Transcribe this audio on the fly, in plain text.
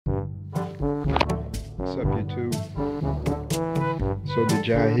up, YouTube? So the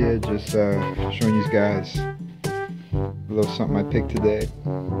Jai here, just showing you guys a little something I picked today,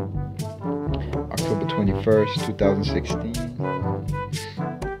 October 21st, 2016.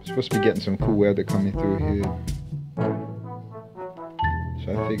 Supposed to be getting some cool weather coming through here,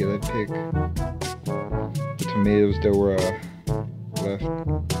 so I figured I'd pick the tomatoes that were left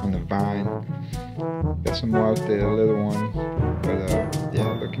on the vine. Got some more out there, little ones, but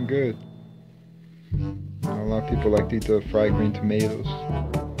yeah, looking good. A lot of people like to eat the fried green tomatoes.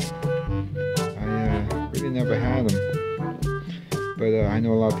 I really never had them, but I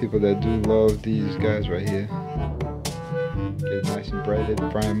know a lot of people that do love these guys right here. Get it nice and breaded,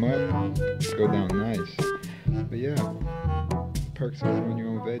 fry them up, go down nice. But yeah, perks of growing your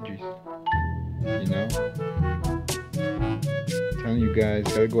own veggies, you know. Telling you guys,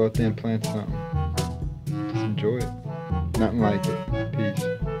 gotta go out there and plant something. Just enjoy it. Nothing like it. Peace.